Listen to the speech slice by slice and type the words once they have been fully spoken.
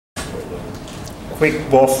quick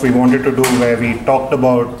BOF we wanted to do where we talked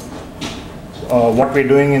about what we're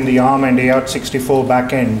doing in the ARM and AArch64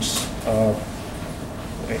 backends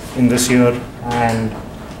in this year, and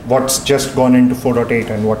what's just gone into 4.8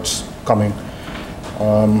 and what's coming.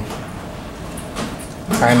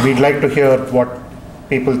 And we'd like to hear what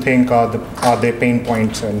people think are their pain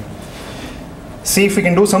points and see if we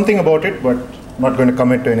can do something about it, but I'm not going to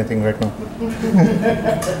commit to anything right now.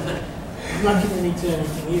 I'm not committing to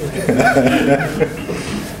anything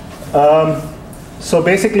either. So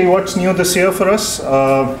basically what's new this year for us,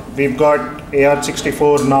 we've got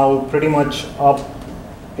AArch64 now pretty much up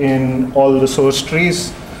in all the source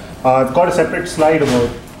trees. I've got a separate slide about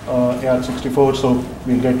AArch64, so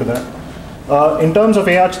we'll get to that. In terms of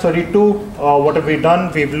AArch32, what have we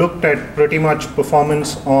done? We've looked at pretty much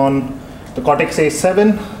performance on the Cortex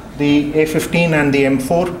A7, the A15 and the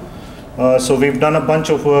M4. So we've done a bunch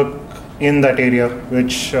of work in that area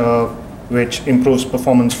which improves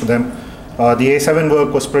performance for them. The A7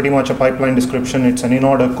 work was pretty much a pipeline description. It's an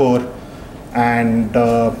in-order core, and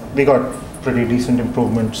we got pretty decent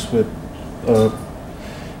improvements with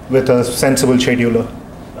a sensible scheduler.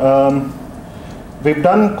 We've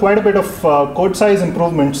done quite a bit of code size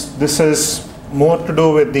improvements. This is more to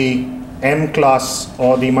do with the M class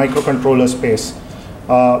or the microcontroller space.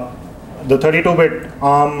 The 32-bit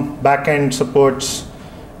ARM backend supports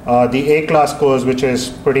the A class cores, which is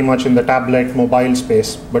pretty much in the tablet mobile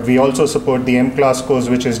space, but we also support the M class cores,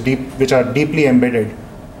 which are deeply embedded.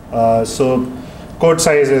 So code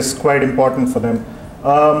size is quite important for them.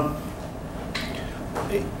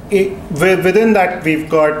 Within that, we've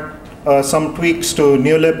got some tweaks to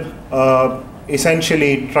newlib,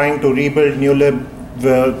 essentially trying to rebuild newlib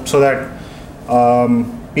so that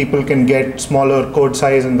people can get smaller code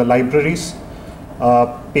size in the libraries.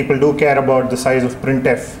 People do care about the size of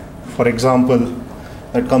printf, for example,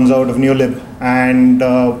 that comes out of newlib, and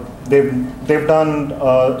they've done,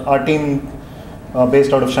 our team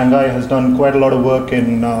based out of Shanghai has done quite a lot of work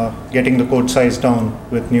in getting the code size down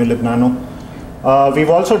with newlib nano. We've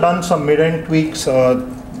also done some mid-end tweaks to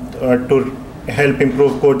help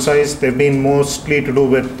improve code size. They've been mostly to do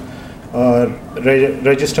with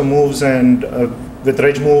register moves and with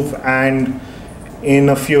reg move, and in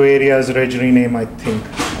a few areas reg rename, I think.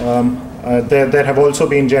 There have also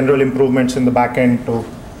been general improvements in the backend to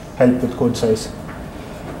help with code size.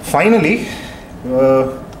 Finally,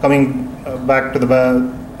 coming back to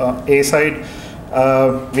the A side,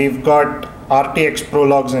 we've got RTX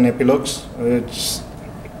prologues and epilogues.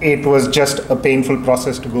 It was just a painful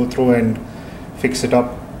process to go through and fix it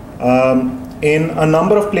up. In a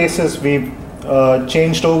number of places, we've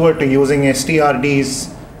changed over to using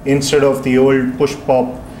STRDs instead of the old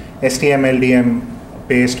push-pop STM-LDM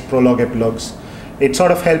based prologue epilogues. It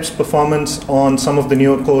sort of helps performance on some of the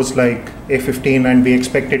newer cores like A15, and we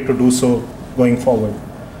expect it to do so going forward.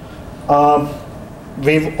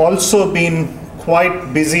 We've also been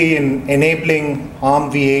quite busy in enabling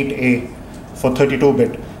ARM V8A for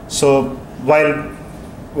 32-bit. So while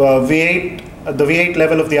the V8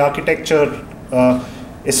 level of the architecture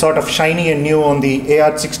is sort of shiny and new on the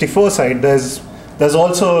AArch64 side, there's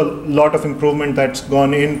also a lot of improvement that's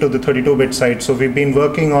gone into the 32-bit side. So we've been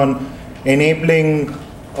working on enabling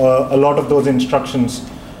a lot of those instructions,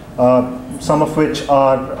 some of which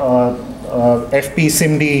are FP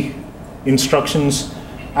SIMD instructions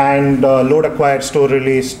and load acquired store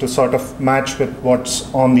release to sort of match with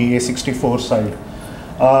what's on the A64 side.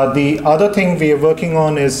 The other thing we are working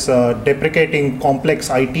on is deprecating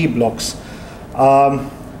complex IT blocks.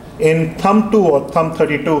 In Thumb 2 or Thumb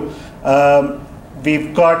 32,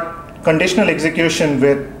 we've got conditional execution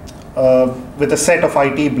with a set of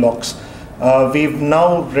IT blocks. We've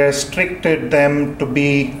now restricted them to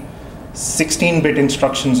be 16-bit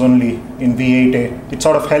instructions only in V8A. It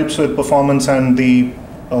sort of helps with performance, and the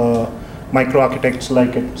microarchitects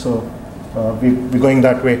like it, so we're going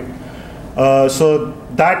that way. So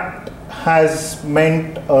that has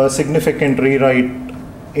meant a significant rewrite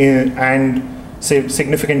and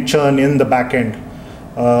significant churn in the back end.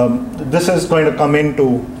 This is going to come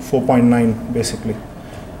into 4.9 basically.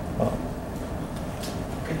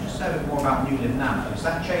 Can you say a bit more about newlib nano? Is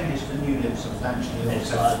that changes for newlib substantially? Next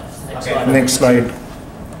slide. Next slide.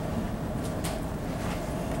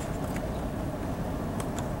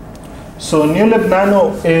 So newlib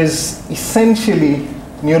nano is essentially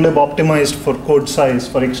newlib optimized for code size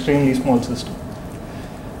for extremely small systems.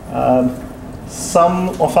 Some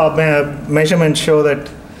of our measurements show that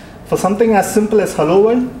for something as simple as Hello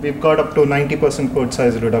World, we've got up to 90% code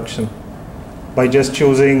size reduction by just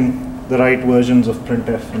choosing the right versions of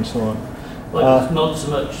printf and so on. Well, it's not so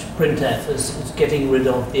much printf as getting rid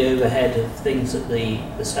of the overhead of things that the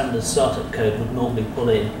standard startup code would normally pull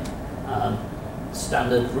in.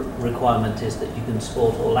 Standard requirement is that you can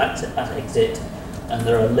support all at exit, and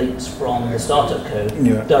there are links from the startup code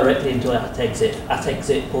directly into at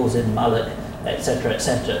exit pulls in malloc, etc.,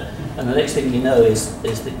 etc. And the next thing you know is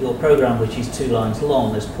that your program, which is 2 lines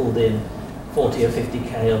long, has pulled in 40 or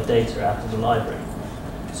 50k of data out of the library.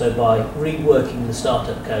 So by reworking the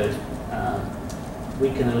startup code, we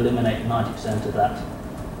can eliminate 90% of that.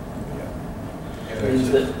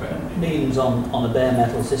 Means on a bare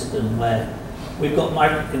metal system where we've got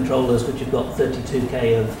microcontrollers which have got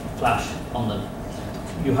 32k of flash on them,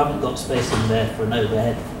 you haven't got space in there for an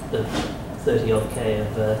overhead of 30 odd k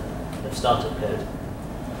of startup code.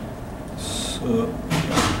 So,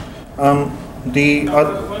 when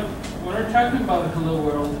we're talking about hello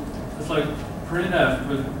world, it's like printf,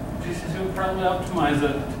 but GCC would probably optimize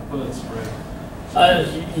it to bullet spray.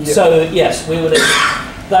 So yes, we would.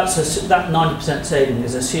 That 90% saving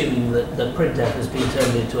is assuming that the printf has been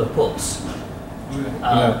turned into a puts.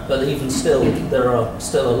 But even still, there are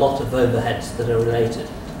still a lot of overheads that are related.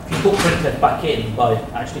 If you put printf back in by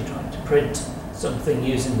actually trying to print something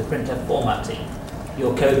using the printf formatting,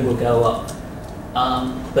 your code will go up.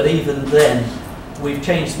 But even then, we've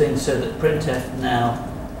changed things so that printf now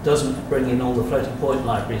doesn't bring in all the floating point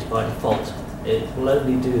libraries by default. It will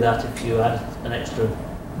only do that if you add an extra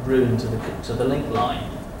rune to the link line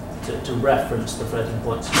to reference the floating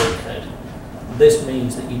point support code. This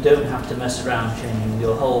means that you don't have to mess around changing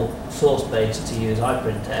your whole source base to use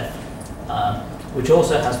iprintf, which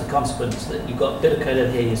also has the consequence that you've got a bit of code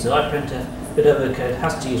over here uses iprintf, a bit of code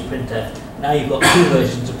has to use printf. Now you've got 2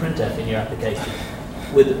 versions of printf in your application.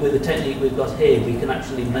 With the technique we've got here, we can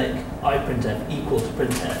actually make iprintf equal to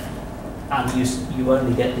printf, and you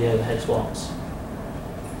only get the overheads once.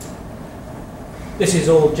 This is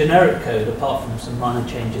all generic code apart from some minor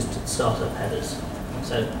changes to the startup headers.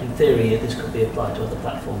 So in theory, this could be applied to other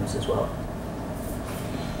platforms as well.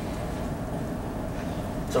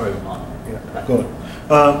 Sorry, Ramana. Yeah, good.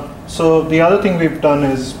 So the other thing we've done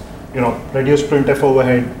is, reduce printf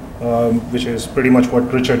overhead, which is pretty much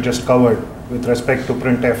what Richard just covered with respect to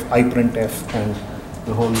printf, iprintf, and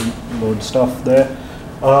the whole load stuff there.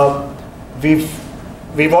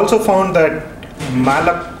 We've also found that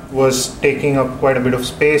malloc was taking up quite a bit of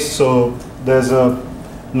space, so there's a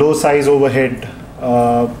low size overhead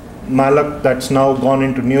malloc that's now gone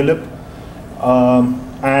into newlib,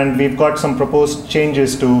 and we've got some proposed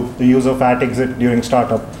changes to the use of @exit during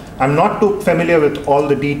startup. I'm not too familiar with all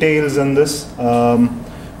the details in this.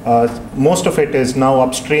 Most of it is now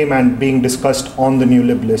upstream and being discussed on the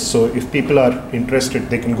newlib list, so if people are interested,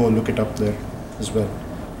 they can go look it up there as well.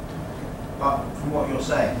 But from what you're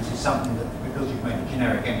saying, this is something that, because you've made it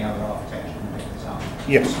generic, any other architecture can pick this up.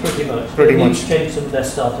 Yes, Pretty much. Pretty They need much. to change some of their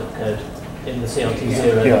startup code in the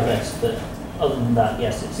CLT0 Yeah. LS, but other than that,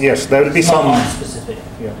 yes, it's yes, there will be not some. specific.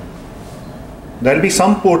 Yeah, there will be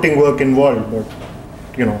some porting work involved, but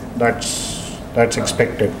that's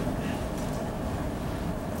expected.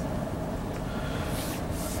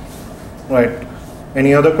 Right.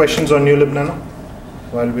 Any other questions on newlib nano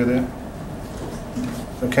while we're there?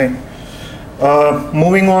 Okay.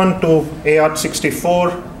 Moving on to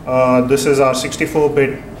AArch64. This is our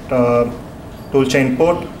 64-bit toolchain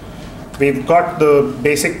port. We've got the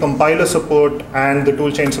basic compiler support and the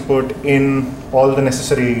toolchain support in all the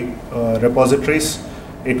necessary repositories.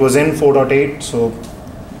 It was in 4.8, so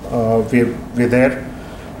we're there.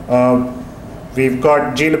 We've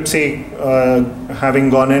got glibc having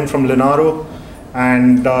gone in from Linaro,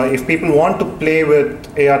 and if people want to play with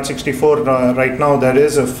AArch64 right now, there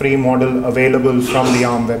is a free model available from the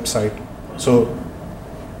ARM website. So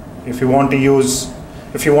if you want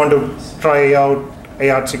to try out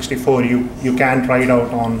AArch64, you can try it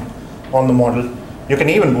out on the model. You can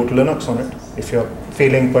even boot Linux on it if you're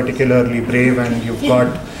feeling particularly brave and you've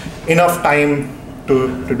got enough time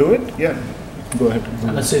to do it. Yeah. Go ahead.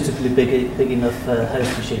 And a suitably big enough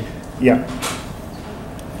host machine. Yeah.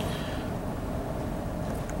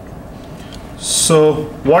 So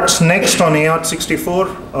what's next on AArch64?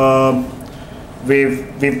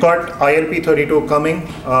 We've got ILP32 coming.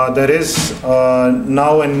 There is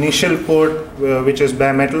now an initial port which is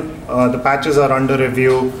bare metal. The patches are under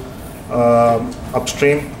review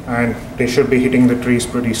upstream, and they should be hitting the trees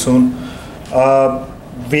pretty soon.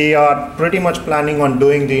 We are pretty much planning on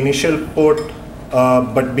doing the initial port,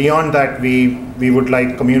 but beyond that, we would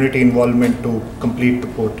like community involvement to complete the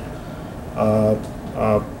port.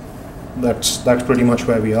 That's pretty much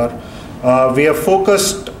where we are. We are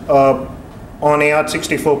focused on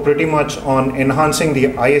AArch64 pretty much on enhancing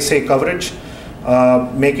the ISA coverage,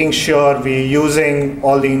 making sure we're using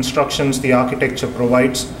all the instructions the architecture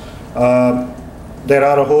provides. There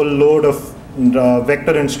are a whole load of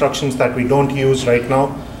vector instructions that we don't use right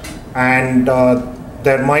now, and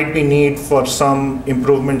there might be need for some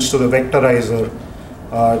improvements to the vectorizer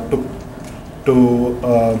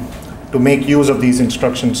to make use of these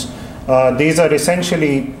instructions. These are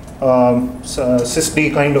essentially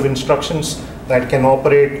sysd kind of instructions that can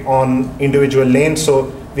operate on individual lanes.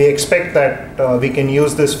 So we expect that we can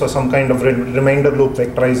use this for some kind of remainder loop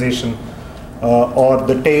vectorization or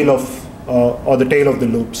the tail of the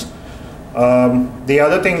loops. The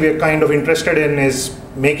other thing we're kind of interested in is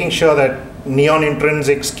making sure that neon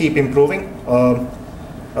intrinsics keep improving.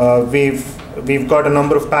 We've got a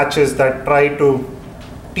number of patches that try to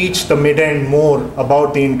teach the mid-end more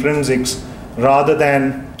about the intrinsics rather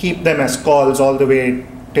than keep them as calls all the way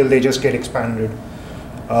till they just get expanded.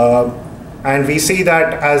 And we see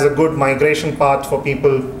that as a good migration path for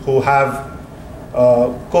people who have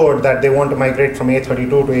code that they want to migrate from A32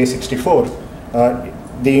 to A64.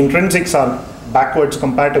 The intrinsics are backwards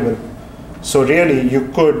compatible. So really, you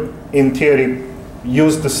could, in theory,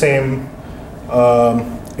 use the same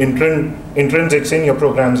intrinsics in your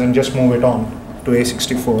programs and just move it on to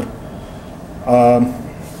A64.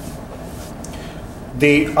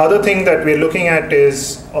 The other thing that we're looking at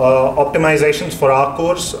is optimizations for our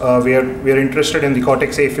cores. We're interested in the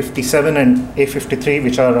Cortex A57 and A53,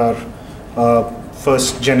 which are our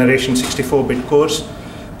first generation 64-bit cores.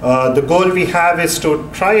 The goal we have is to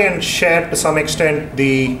try and share to some extent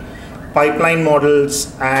the pipeline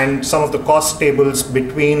models and some of the cost tables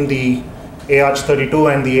between the AArch32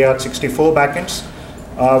 and the AArch64 backends.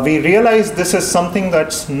 We realize this is something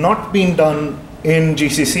that's not been done in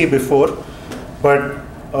GCC before, but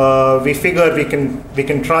we figure we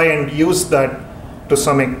can try and use that to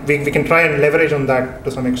some we can try and leverage on that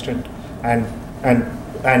to some extent and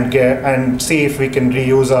see if we can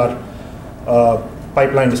reuse our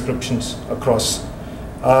pipeline descriptions across.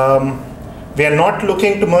 We are not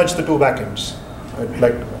looking to merge the two backends. I'd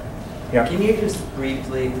like to, yeah. Can you just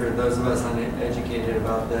briefly, for those of us uneducated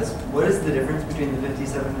about this, what is the difference between the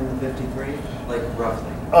 57 and the 53, like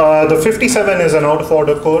roughly? The 57 is an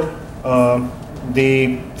out-of-order core.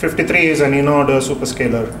 The 53 is an in-order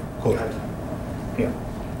superscalar core. Gotcha. Yeah,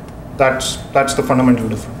 that's the fundamental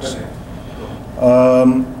difference. Okay.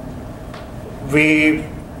 Cool.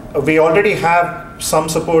 We already have some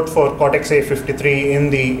support for Cortex A53 in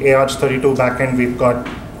the AArch32 backend.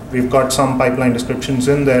 We've got some pipeline descriptions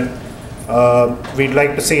in there. We'd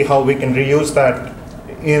like to see how we can reuse that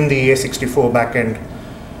in the A64 backend.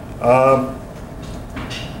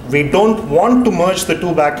 We don't want to merge the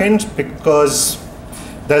two backends because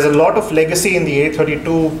there's a lot of legacy in the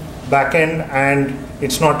A32 backend, and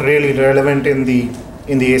it's not really relevant in the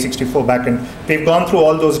A64 backend. We've gone through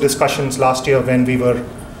all those discussions last year when we were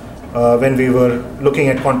looking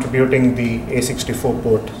at contributing the A64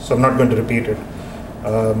 port, so I'm not going to repeat it.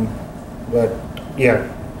 But yeah,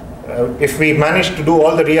 if we manage to do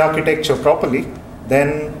all the re-architecture properly,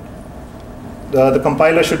 then the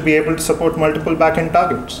compiler should be able to support multiple backend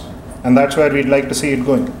targets, and that's where we'd like to see it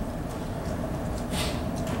going.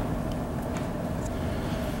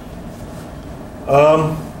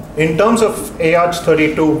 In terms of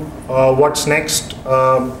AArch32, what's next?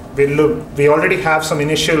 We already have some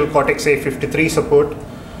initial Cortex A53 support.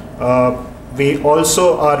 We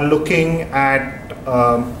also are looking at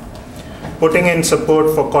putting in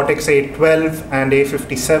support for Cortex A12 and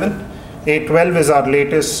A57. A12 is our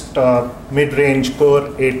latest mid-range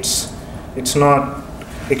core. It's not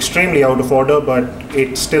extremely out of order, but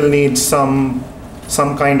it still needs some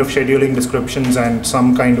kind of scheduling descriptions and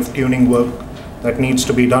some kind of tuning work that needs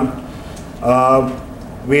to be done.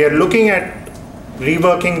 We are looking at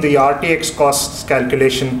reworking the RTX costs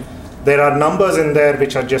calculation. There are numbers in there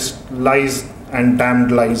which are just lies and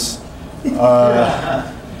damned lies.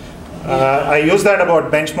 I use that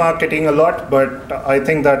about benchmarking a lot, but I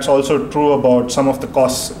think that's also true about some of the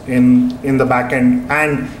costs in the backend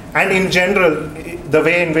and in general the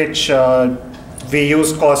way in which we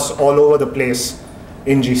use costs all over the place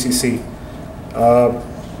in GCC.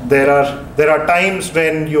 There are times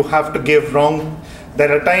when you have to give wrong.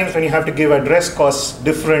 There are times when you have to give address costs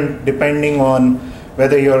different depending on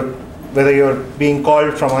whether you're being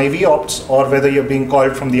called from IV ops or whether you're being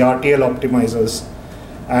called from the RTL optimizers.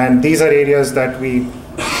 And these are areas that we'd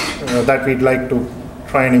like to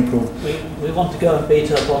try and improve. We want to go and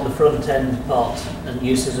beat up on the front end part and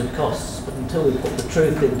uses of costs, but until we put the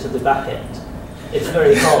truth into the back end, it's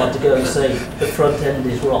very hard to go and say the front end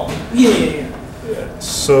is wrong. Yeah.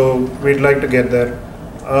 So we'd like to get there.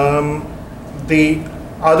 The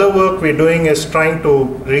other work we're doing is trying to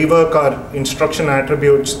rework our instruction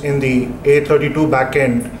attributes in the A32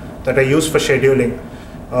 backend that I use for scheduling.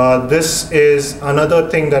 This is another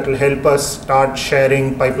thing that will help us start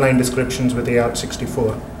sharing pipeline descriptions with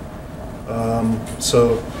AArch64.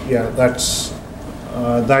 So yeah, that's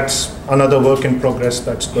another work in progress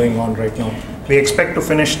that's going on right now. We expect to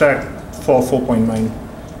finish that for 4.9.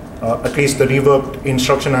 At least the reworked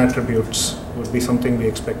instruction attributes would be something we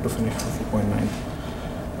expect to finish for 4.9.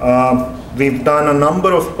 We've done a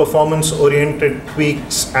number of performance-oriented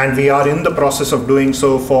tweaks, and we are in the process of doing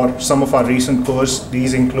so for some of our recent cores.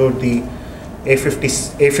 These include the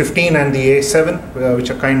A15 and the A7, which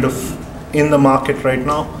are kind of in the market right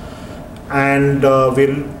now. And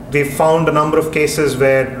we've found a number of cases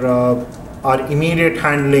where our immediate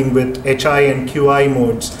handling with HI and QI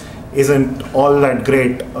modes isn't all that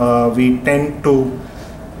great. We tend to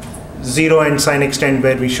zero and sign extend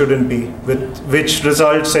where we shouldn't be, which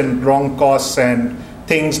results in wrong costs and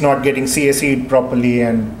things not getting CSE'd properly.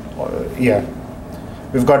 And yeah,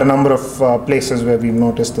 we've got a number of places where we've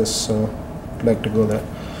noticed this, so I'd like to go there.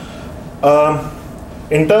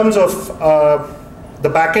 In terms of the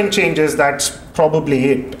backend changes, that's probably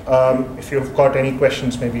it. If you've got any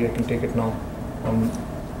questions, maybe I can take it now on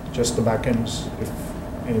just the backends, if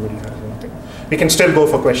anybody has anything. We can still go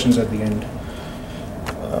for questions at the end.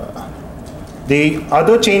 The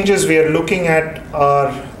other changes we are looking at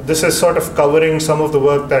are, this is sort of covering some of the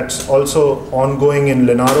work that's also ongoing in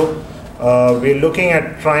Linaro. We're looking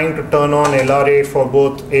at trying to turn on LRA for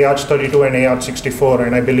both AArch32 and AArch64,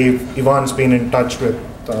 and I believe Ivan's been in touch with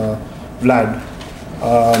Vlad.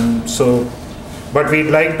 But we'd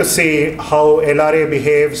like to see how LRA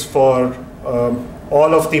behaves for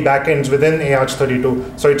all of the backends within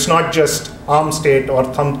AArch32. So it's not just ARM state or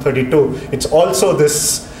thumb32. It's also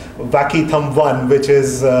this wacky thumb1, which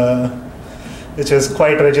is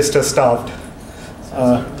quite register starved.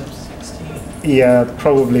 Yeah,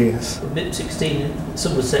 probably. MIP16,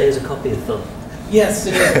 some would say, is a copy of thumb. Yes,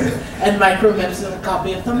 it is. And microMIPS is a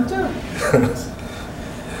copy of thumb too.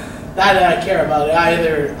 That I care about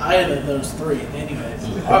either of those three, anyways.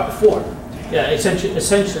 Four. Yeah,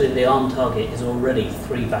 essentially the ARM target is already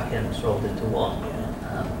 3 backends rolled into one.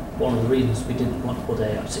 One of the reasons we didn't want to put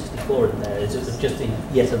AArch64 in there is it was just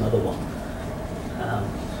yet another one.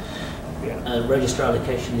 Register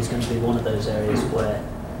allocation is going to be one of those areas where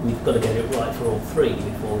we've got to get it right for all 3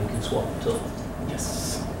 before we can swap it up.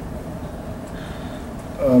 Yes.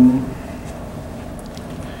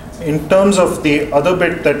 In terms of the other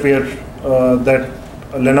bit that that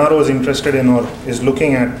Linaro is interested in or is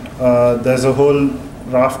looking at, there's a whole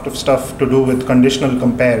raft of stuff to do with conditional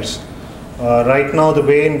compares. Right now, the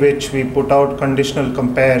way in which we put out conditional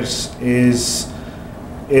compares is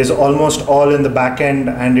almost all in the back end,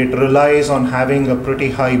 and it relies on having a pretty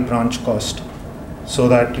high branch cost so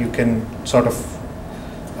that you can sort of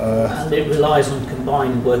and it relies on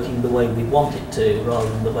combine working the way we want it to rather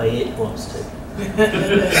than the way it wants to.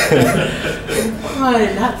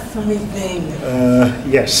 Fine, that funny thing.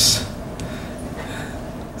 Yes.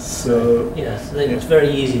 So yes, it's very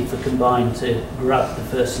easy for combine to grab the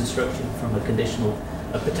first instruction from a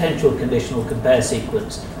potential conditional compare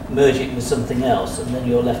sequence, merge it with something else, and then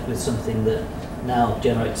you're left with something that now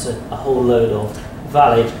generates a whole load of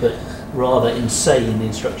valid but rather insane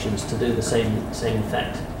instructions to do the same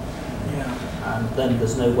effect. Yeah. And then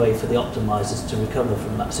there's no way for the optimizers to recover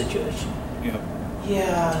from that situation.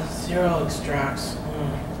 Yeah, zero extracts.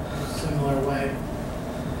 Similar way.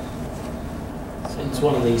 It's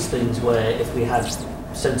one of these things where if we had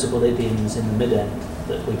sensible idioms in the mid-end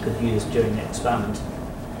that we could use during expand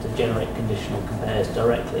to generate conditional compares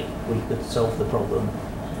directly, we could solve the problem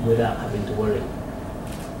without having to worry.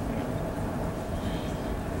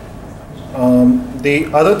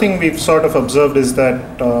 The other thing we've sort of observed is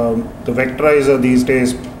that the vectorizer these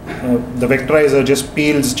days, the vectorizer just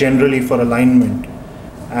peels generally for alignment,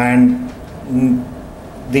 and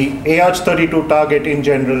the AArch32 target in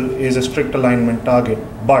general is a strict alignment target,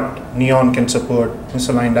 but Neon can support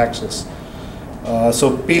misaligned access.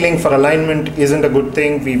 So peeling for alignment isn't a good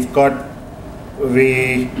thing. We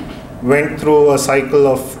went through a cycle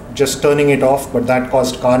of just turning it off, but that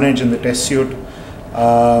caused carnage in the test suite,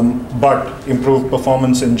 but improved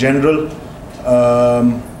performance in general.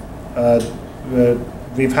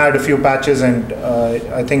 We've had a few patches, and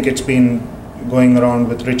I think it's been going around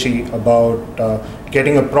with Richie about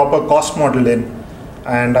getting a proper cost model in,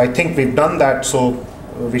 and I think we've done that, so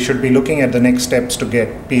we should be looking at the next steps to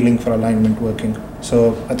get peeling for alignment working.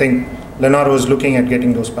 So I think Linaro is looking at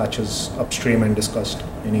getting those patches upstream and discussed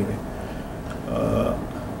anyway.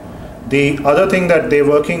 The other thing that they're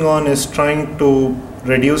working on is trying to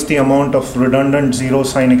reduce the amount of redundant zero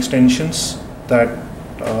sign extensions that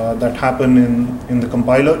happen in the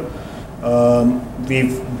compiler.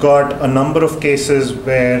 We've got a number of cases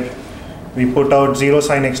where we put out zero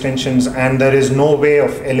sign extensions and there is no way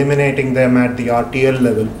of eliminating them at the RTL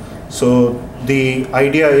level. So the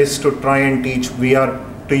idea is to try and teach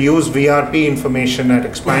to use VRP information at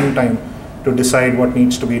expand time to decide what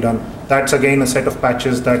needs to be done. That's again a set of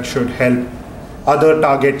patches that should help other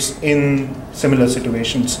targets in similar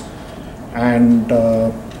situations. And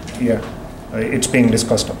it's being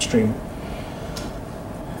discussed upstream.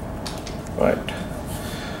 Right.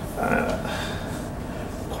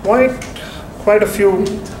 Quite a few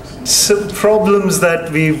problems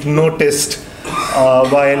that we've noticed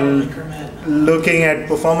while looking at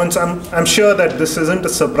performance. I'm sure that this isn't a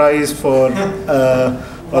surprise for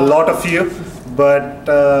a lot of you, but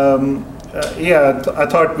I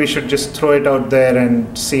thought we should just throw it out there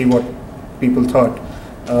and see what people thought.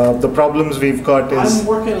 The problems we've got is... I'm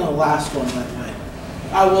working on the last one that night.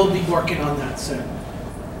 I will be working on that soon.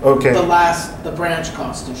 Okay. The branch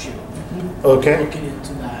cost issue. Okay. Looking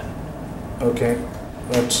into that. Okay,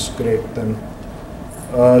 that's great then.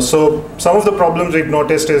 So some of the problems we've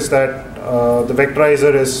noticed is that the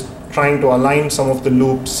vectorizer is trying to align some of the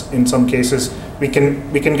loops in some cases. We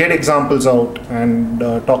can get examples out and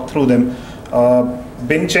talk through them.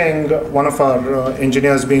 Bin Cheng, one of our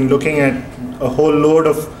engineers, been looking at a whole load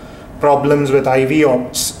of problems with IV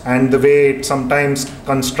ops and the way it sometimes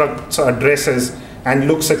constructs addresses and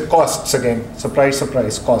looks at costs again. Surprise,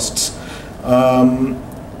 surprise, costs.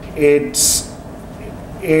 It's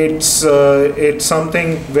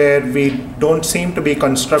something where we don't seem to be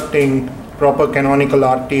constructing proper canonical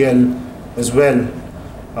RTL as well.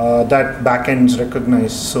 That backends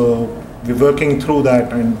recognize. So we're working through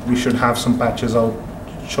that, and we should have some patches out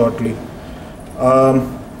shortly.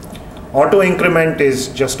 Auto increment is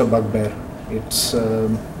just a bugbear. It's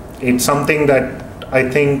something that I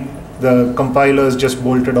think the compilers just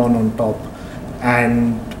bolted on top,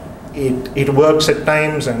 and it works at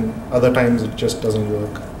times, and other times it just doesn't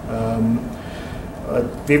work.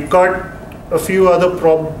 We've got a few other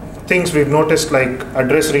things we've noticed, like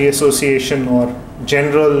address reassociation or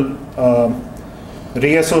general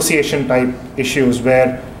reassociation type issues,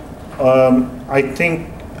 where I think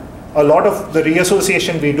a lot of the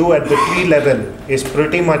reassociation we do at the tree level is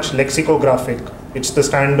pretty much lexicographic. It's the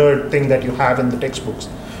standard thing that you have in the textbooks.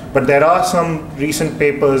 But there are some recent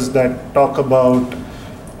papers that talk about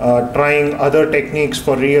trying other techniques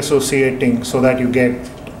for reassociating so that you can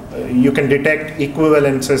detect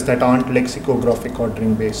equivalences that aren't lexicographic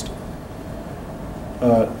ordering based.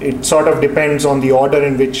 It sort of depends on the order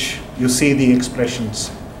in which you see the expressions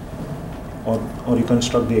or you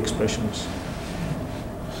construct the expressions.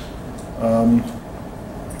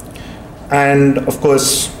 And of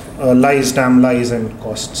course, lies, damn lies, and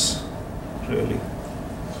costs, really.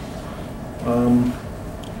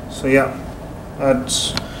 So yeah,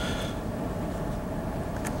 that's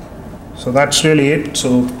really it.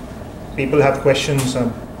 So people have questions,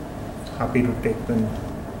 I'm happy to take them,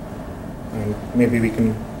 and maybe we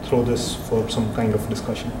can throw this for some kind of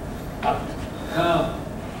discussion.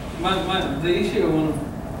 The issue I want to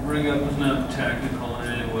bring up is not technical in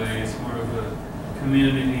any way, it's more of a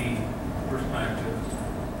community perspective.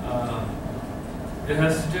 It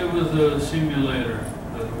has to do with the simulator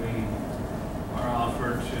that we are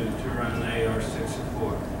offered to run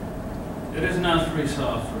AArch64. It is not free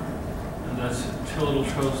software, and that's a total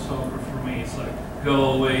showstopper for me. It's like,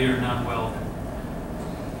 go away, you're not welcome.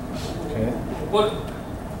 Okay. What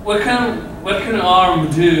can ARM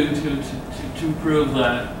do to improve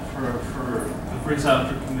that for the free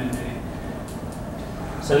software community?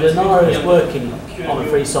 So Linaro is working on a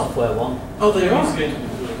free software one. Oh, they are? It's going to be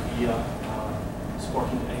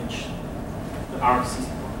supporting Edge, the AArch64.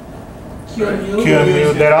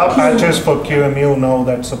 QEMU, there are patches for QEMU now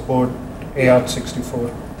that support AArch64.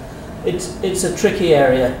 It's a tricky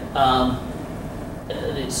area, and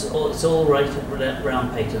it's all right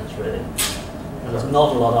around patents, really. There's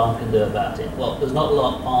not a lot ARM can do about it. Well, there's not a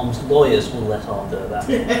lot ARM's lawyers will let ARM do about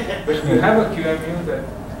it. But do you have a QEMU that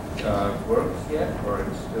works yet, or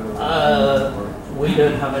it's still? We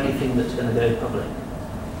don't have anything that's going to go public.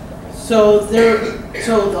 So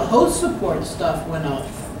the host support stuff went off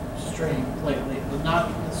stream lately, but not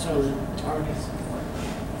necessarily target support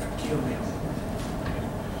for QEMU.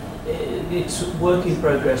 It's work in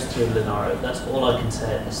progress through Linaro. That's all I can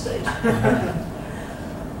say at this stage.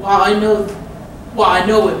 Well, I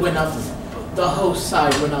know it went up. The host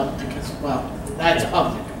side went up because, well, that's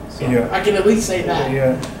public. So Yeah. I can at least say that.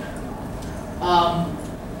 Yeah.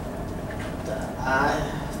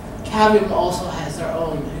 Cavium also has their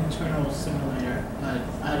own internal simulator, but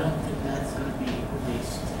I don't think that's going to be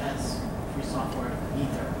released as free software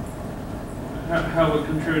either. How would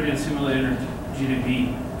contributing simulator to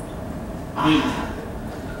GDB?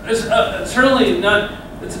 It's certainly not.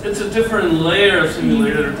 It's a different layer of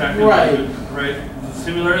simulator technology, right? The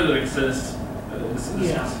simulator that exists.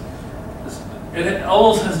 It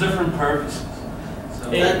almost has different purposes.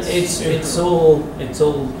 So it's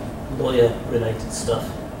all lawyer related stuff,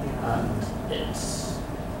 and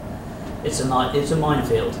it's a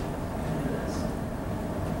minefield.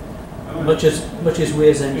 Much as we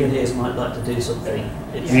as engineers might like to do something,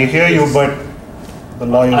 we hear you, but the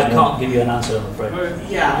lawyers I can't give you an answer, I'm afraid.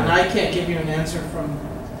 Yeah, and I can't give you an answer from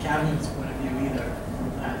Cavium's point of view either.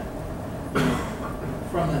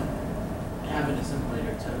 From the cabinet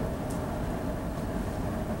simulator too.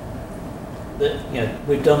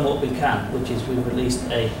 We've done what we can, which is we've released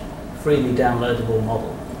a freely downloadable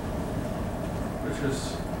model. Which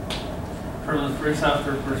is, from the free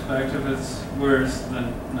software perspective, it's worse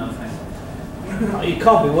than nothing. It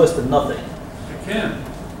can't be worse than nothing. It can.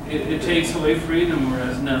 It takes away freedom,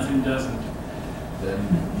 whereas nothing doesn't. Then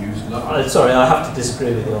use nothing. Sorry, I have to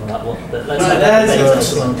disagree with you on that one. But let's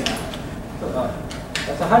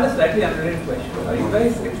So I had a slightly unrelated question. Are you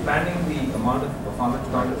guys expanding the amount of performance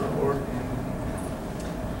counter support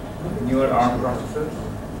in newer ARM processors?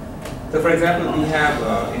 So for example, we have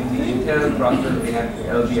in the Intel processor, we have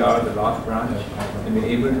LBR, the loss branch, and we're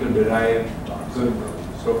able to derive good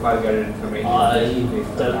profile guided information. I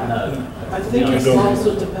don't know. I think it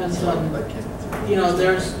also depends on,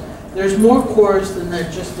 there's more cores than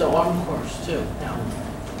just the ARM cores too now.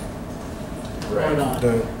 Or not.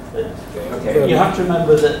 Okay. You have to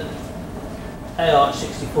remember that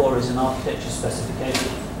AArch64 is an architecture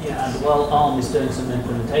specification, and while ARM is doing some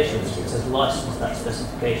implementations, it has licensed that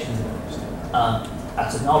specification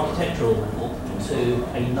at an architectural level to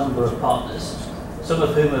a number of partners, some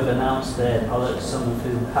of whom have announced their products, some of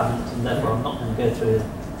whom haven't, and therefore I'm not going to go through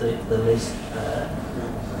the list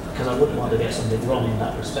because I wouldn't want to get something wrong in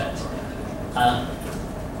that respect.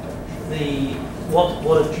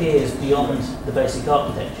 What appears beyond the basic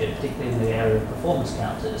architecture, particularly in the area of performance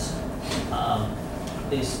counters,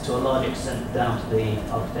 is to a large extent down to the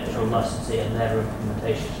architectural licensee and their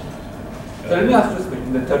implementation. So let me ask this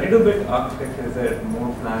question. The 32-bit architecture, is there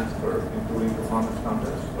more plans for improving performance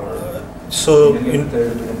counters or in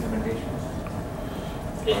 32-bit implementations?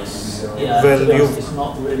 It's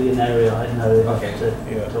not really an area I know enough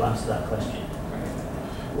to answer that question.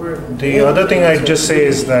 The other thing I'd just say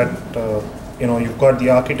is that you've got the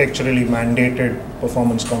architecturally mandated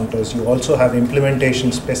performance counters. You also have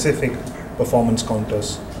implementation specific performance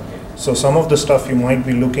counters. So some of the stuff you might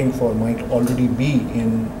be looking for might already be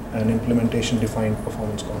in an implementation defined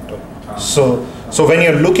performance counter. So when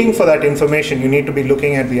you're looking for that information, you need to be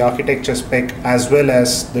looking at the architecture spec as well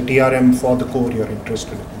as the TRM for the core you're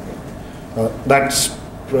interested in. That's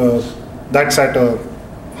at a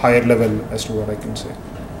higher level as to what I can say.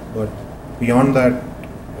 But beyond that,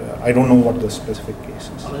 I don't know what the specific case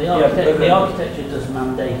is. The architecture does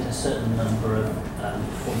mandate a certain number of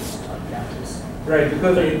performance type counters. Right,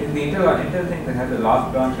 because in the Intel thing, they have the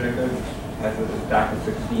last branch record, has a stack of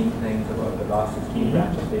 16 things about the last 16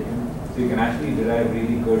 branches taken. So you can actually derive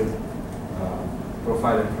really good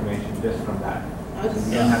profile information just from that. That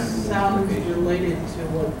sounds related to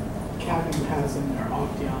what Cavium has in their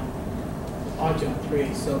Octeon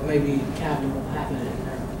 3, so maybe Cavium will have it in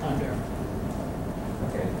their Thunder.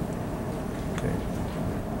 Okay.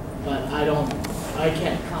 But I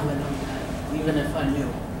can't comment on that, even if I knew.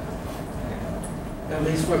 At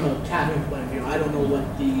least from a Cavium point of view, I don't know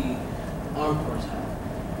what the ARM cores have.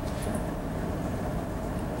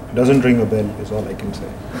 It doesn't ring a bell, is all I can say.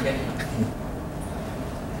 Okay.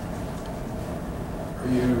 Are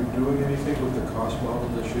you doing anything with the cost model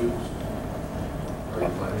issues? Are you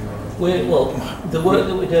planning on it? The work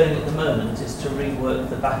that we're doing at the moment is to rework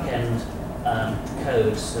the back-end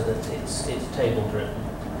code so that it's table driven,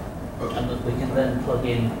 and that we can then plug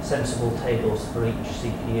in sensible tables for each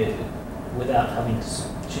CPU without having to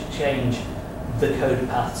change the code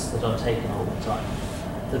paths that are taken all the time.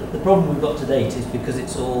 The problem we've got to date is because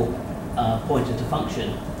it's all pointed to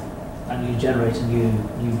function, and you generate a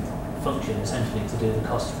new function essentially to do the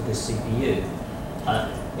cost for this CPU.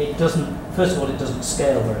 It doesn't. First of all, it doesn't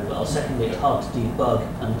scale very well. Secondly, it's hard to debug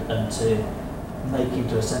and to make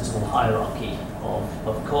into a sensible hierarchy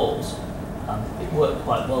of calls. It worked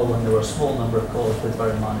quite well when there were a small number of calls with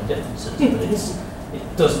very minor differences, but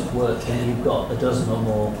it doesn't work when you've got a dozen or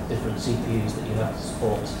more different CPUs that you have to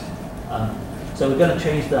support. So we're going to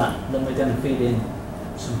change that, and then we're going to feed in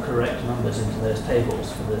some correct numbers into those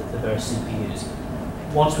tables for the various CPUs.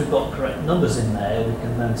 Once we've got correct numbers in there, we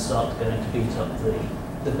can then start going to beat up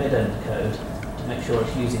the mid-end code to make sure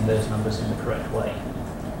it's using those numbers in the correct way.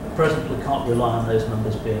 At present, we can't rely on those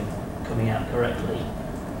numbers coming out correctly,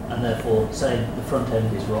 and therefore saying the front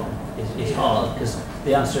end is wrong is hard, because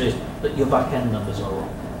the answer is that your back end numbers are wrong.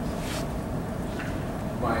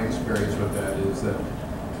 My experience with that is that,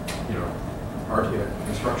 you know, RTX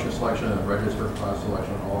instruction selection and register class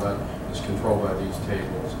selection, all that is controlled by these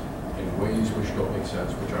tables in ways which don't make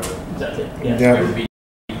sense, which I would, Exactly. I would be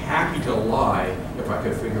happy to lie if I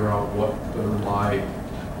could figure out what the lie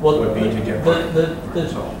would be to get the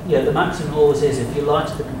result. Yeah, the maximum always is, if you lie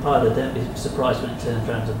to the compiler, don't be surprised when it turns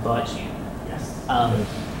around and bites you. Yes.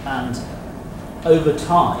 And over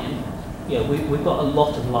time, we've got a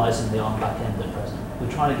lot of lies in the ARM back end at present. We're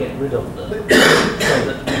trying to get rid of them so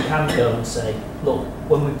that we can go and say, look,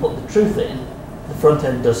 when we put the truth in, the front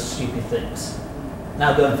end does stupid things.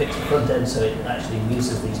 Now go and fix the front end so it actually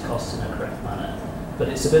uses these costs in a correct manner. But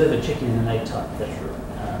it's a bit of a chicken and egg type thing.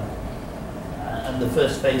 And the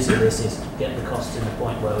first phase of this is get the costs in a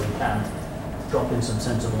point where we can drop in some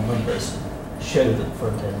sensible numbers, show that the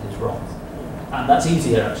front end is wrong. And that's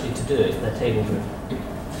easier actually to do if they're table driven,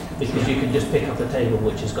 because you can just pick up a table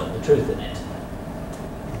which has got the truth in it,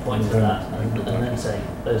 point to that, and then say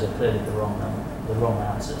those are clearly the wrong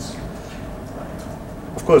answers.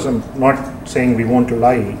 Of course, I'm not saying we want to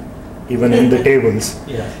lie, even in the tables,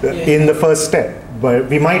 in the first step, but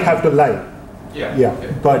we might have to lie.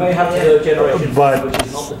 But we may have to do a generation but which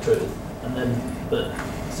is not the truth, and then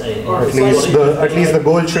say at least the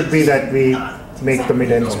goal should be that we make the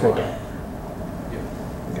mid-ends better.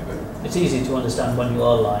 It's easy to understand when you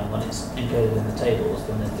are lying when it's encoded in the tables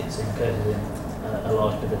than if it's encoded in a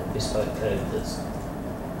large bit of bespoke code that's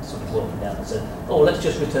sort of walking down and said, oh, let's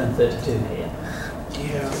just return 32 here.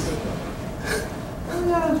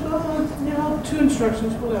 Well, 2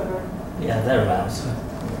 instructions, whatever. Yeah, thereabouts.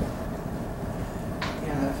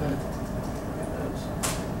 Yeah, I've had those.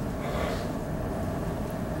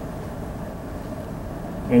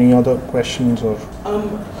 Any other questions or?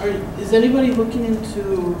 Is anybody looking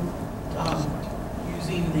into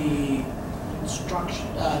using the instruction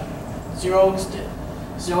zero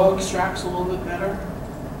extracts a little bit better?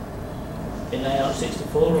 In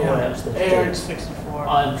AArch64 or AArch64? AArch64.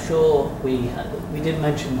 I'm sure we did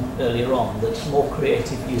mention earlier on that more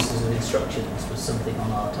creative uses of instructions was something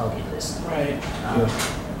on our target list. Right.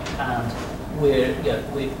 And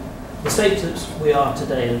the state that we are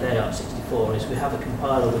today in AArch64 is we have a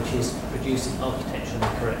compiler which is producing architecturally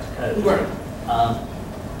correct code. Right.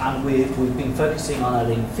 And we've been focusing on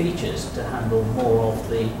adding features to handle more of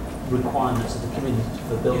the requirements of the community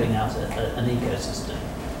for building out an ecosystem.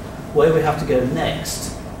 Where we have to go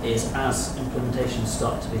next is as implementations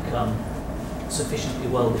start to become sufficiently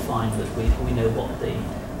well defined that we know what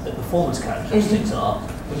the performance characteristics are,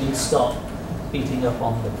 we need to start beating up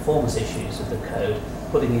on the performance issues of the code,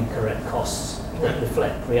 putting in correct costs that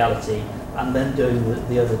reflect reality, and then doing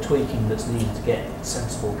the other tweaking that's needed to get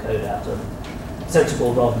sensible code out of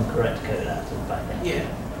sensible rather than correct code out of the back end. Yeah.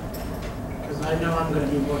 Because I know I'm going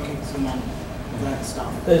to be working some on that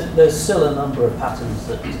stuff. There's still a number of patterns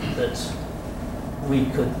that we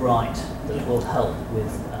could write that will help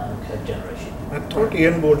with code generation. I thought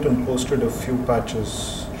Ian Bolton posted a few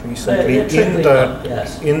patches recently in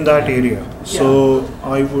that area. So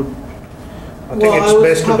I think it's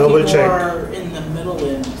best to double check. More in the middle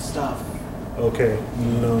end stuff. Okay.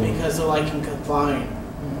 No. Because I can combine.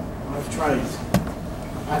 I've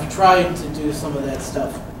tried to do some of that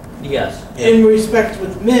stuff. Yes. In respect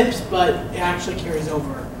with MIPS, but it actually carries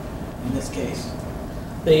over in this case.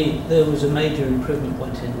 There was a major improvement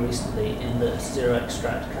went in recently in that zero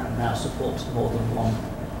extract can now support more than one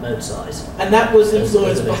node size. And that was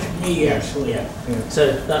influenced by me, actually. Yeah.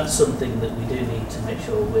 So that's something that we do need to make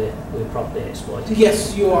sure we're properly exploiting.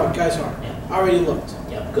 Yes, you guys are. Yeah. I already looked.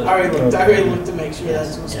 Yeah, good. I already looked to make sure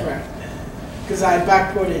that was correct. Because I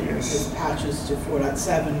backported the patches to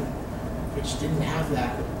 4.7, which didn't have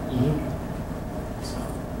that.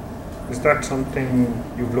 Is that something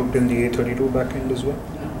you've looked in the A32 backend as well?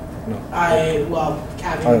 No.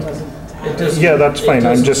 Cavian doesn't have it. Yeah, that's fine.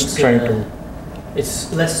 I'm just trying to.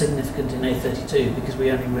 It's less significant in A32 because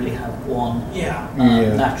we only really have one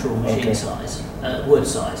natural machine size, word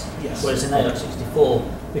size. Yes. Whereas in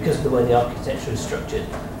AArch64, because of the way the architecture is structured,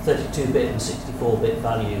 32-bit and 64-bit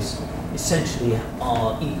values essentially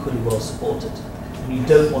are equally well supported. And you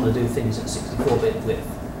don't want to do things at 64-bit width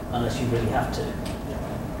unless you really have to.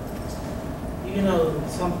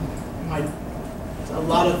 Some a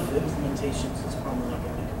lot of implementations is probably not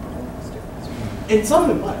going to make a performance difference. In some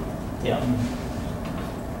it might. Yeah.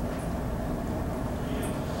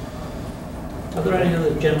 Are there any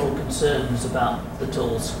other general concerns about the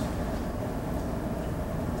tools?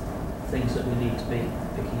 Things that we need to be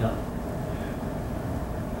picking up?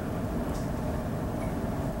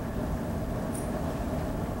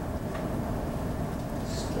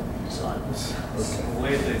 Silence.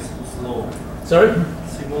 Simulator is too slow. Sorry?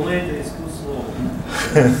 Simulator is too slow.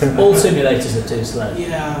 All simulators are too slow.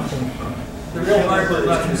 Yeah. The real life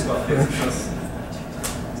production stuff is just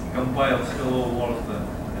compiles hello world.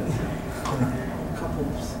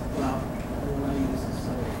 Couples. Wow. The one I use is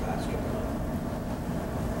so faster.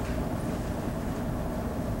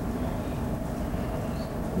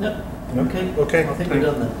 No. Okay. I think we're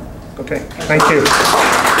done then. Okay. Thank you.